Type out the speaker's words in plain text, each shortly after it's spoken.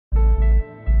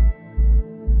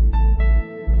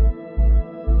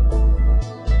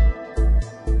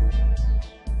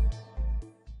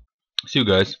See you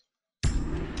guys.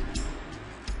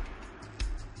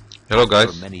 Hello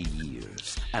guys. For many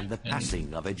years and the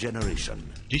passing of a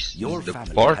generation, This your is the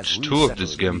family part has 2 of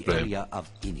this resettled in the gameplay. area of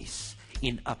Inis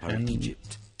in Upper And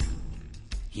Egypt.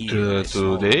 Here, a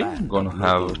small today band I'm gonna of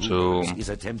have local to rulers is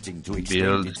attempting to extend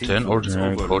build its 10 influence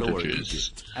ordinary over Lower cottages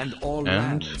Egypt and all and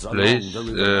lands place along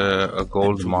the river Nile, a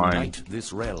gold and to mine unite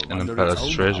this realm in the under palace its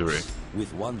own treasury. house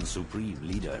with one supreme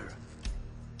leader.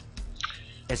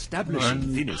 Establishing And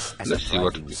Thinis as a let's see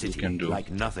what thriving we city can do.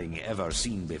 like nothing ever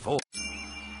seen before.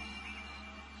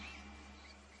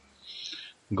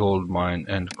 Gold mine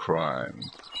and crime.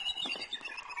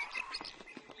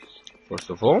 First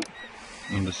of all,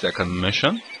 in the second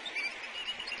mission,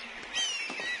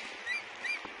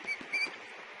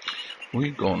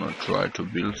 we're gonna try to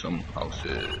build some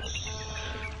houses.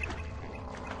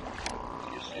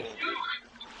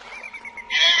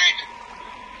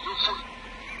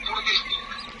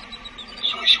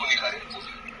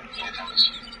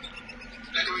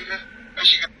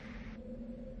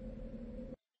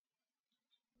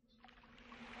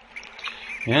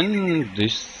 In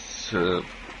this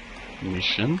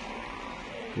mission,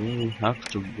 we have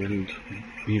to build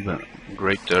even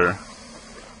greater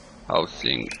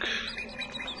housing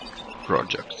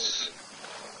projects.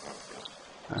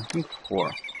 I think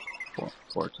four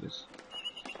it is.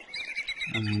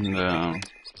 And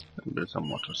build some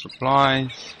water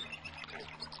supplies.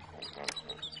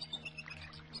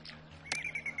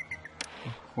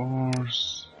 Of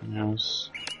course, yes.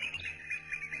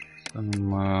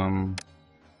 Some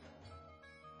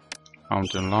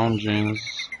fountain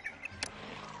lounges.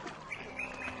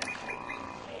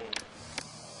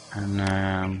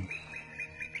 And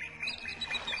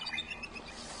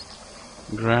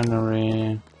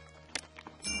granary,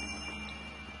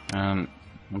 and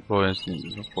employees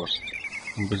needs, of course,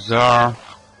 bazaar,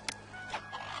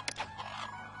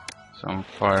 some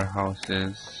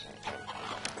firehouses,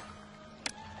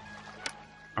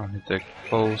 architect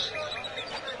post,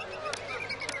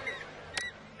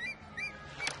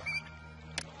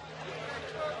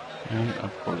 and a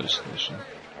police station.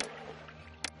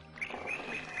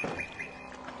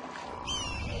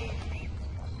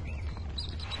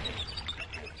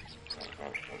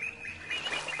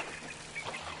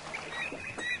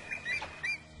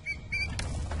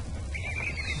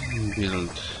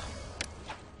 Build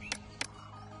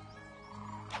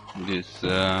this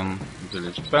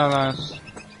village palace.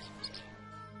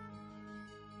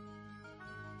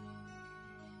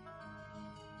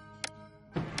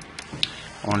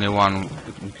 Only one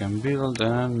we can build,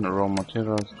 and raw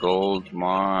materials, gold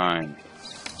mine.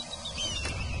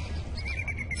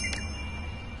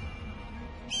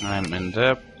 I'm in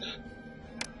debt,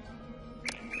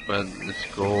 but this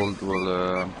gold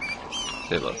will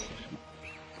save us.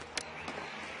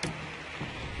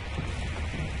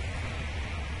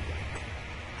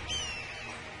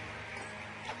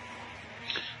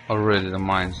 Already the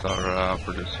mines are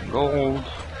producing gold.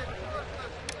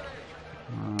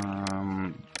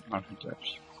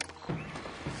 Architects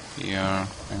here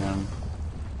and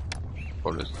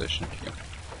police station here.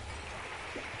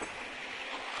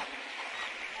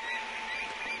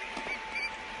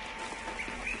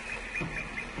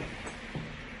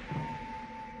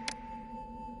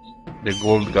 The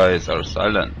gold guys are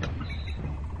silent.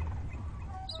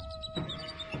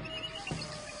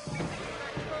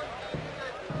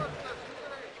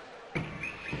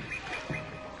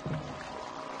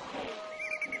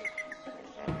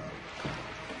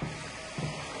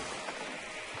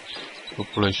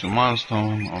 Population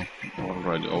milestone of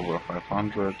already over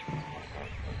 500.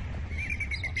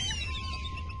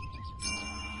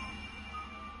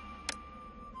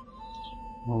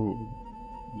 Oh,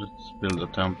 let's build a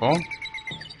temple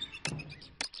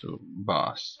to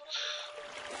Bast.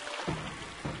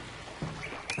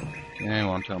 Okay,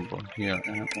 one temple here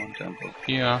and one temple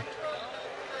here.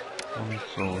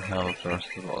 Also we have a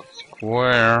festival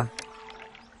square.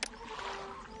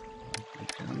 We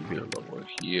can build over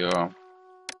here.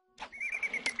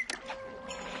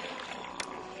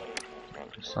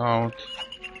 South.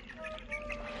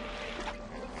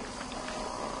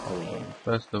 Hold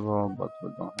festival, but we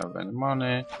don't have any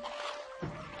money. I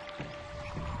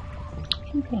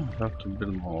think I have to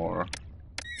build more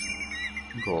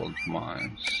gold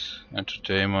mines.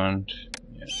 Entertainment,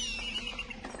 yes.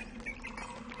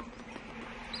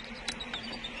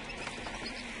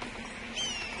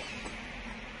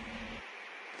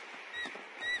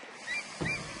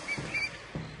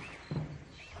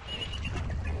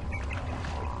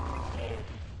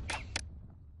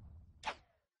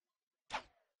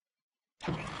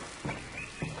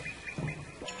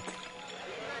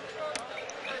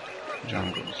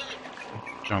 Jungles.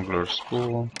 Jungler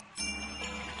school.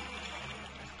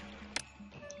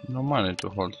 No money to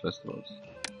hold festivals.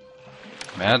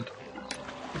 Mad?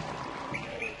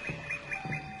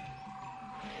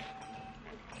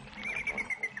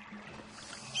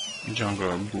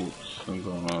 Jungle boots. I'm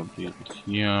gonna build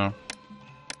here.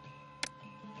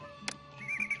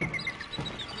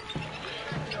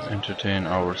 To entertain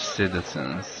our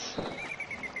citizens.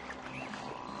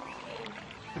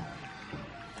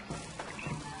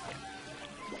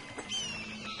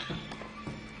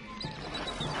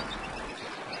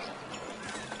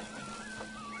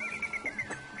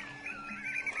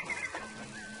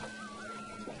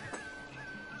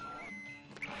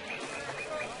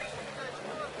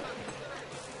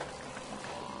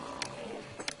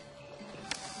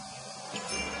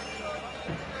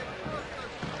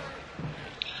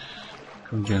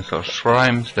 Convince our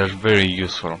shrines, they're very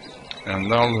useful,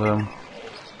 and I'll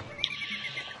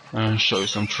show you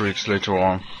some tricks later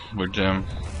on with them,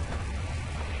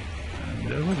 and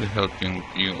they're really helping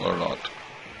you a lot.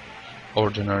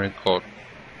 Ordinary cottage,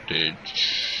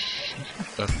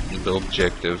 that's the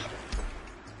objective.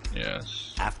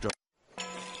 Yes. After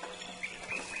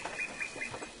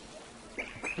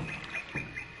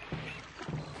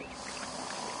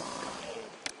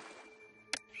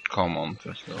Come on,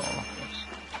 first of all.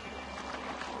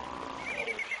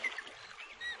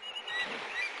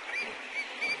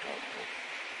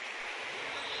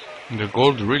 The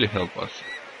gold really help us.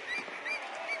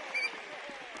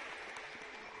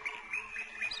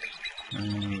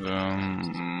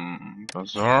 And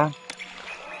bazaar.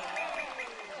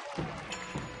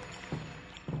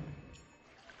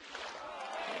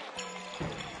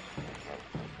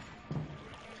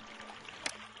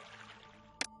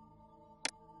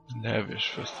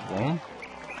 Lavish festival.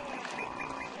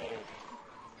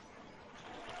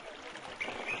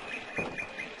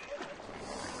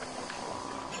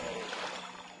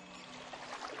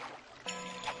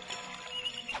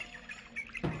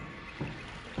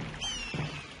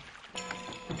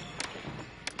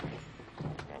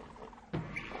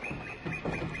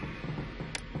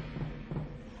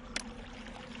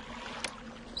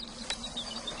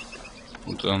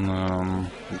 Put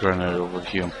an granary over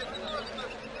here.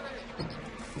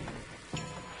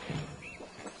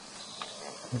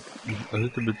 A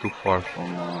little bit too far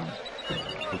from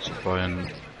food supply,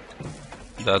 and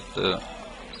that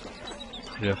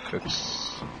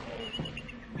affects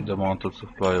the amount of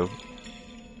supply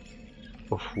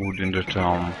of food in the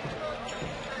town.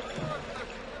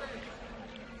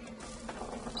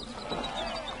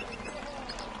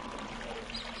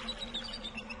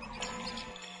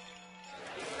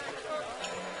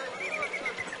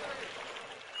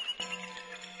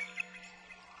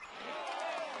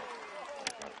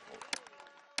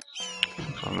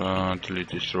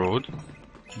 Delete this road.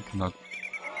 Not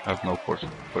have no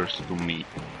first to me.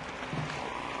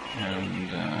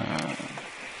 And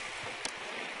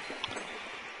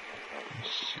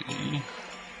let's see.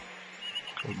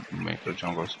 Could make a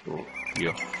jungle school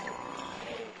here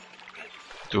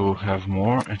to have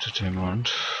more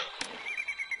entertainment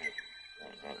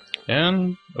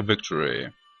and a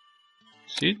victory.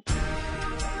 See?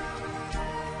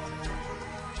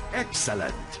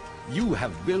 Excellent! You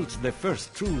have built the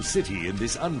first true city in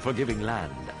this unforgiving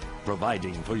land,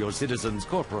 providing for your citizens'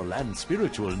 corporal and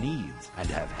spiritual needs, and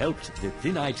have helped the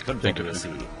Thinite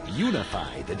Confederacy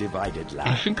unify the divided land.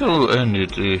 I think I'll end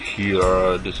it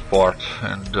here, this part,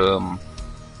 and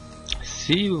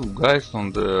see you guys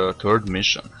on the third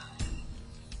mission.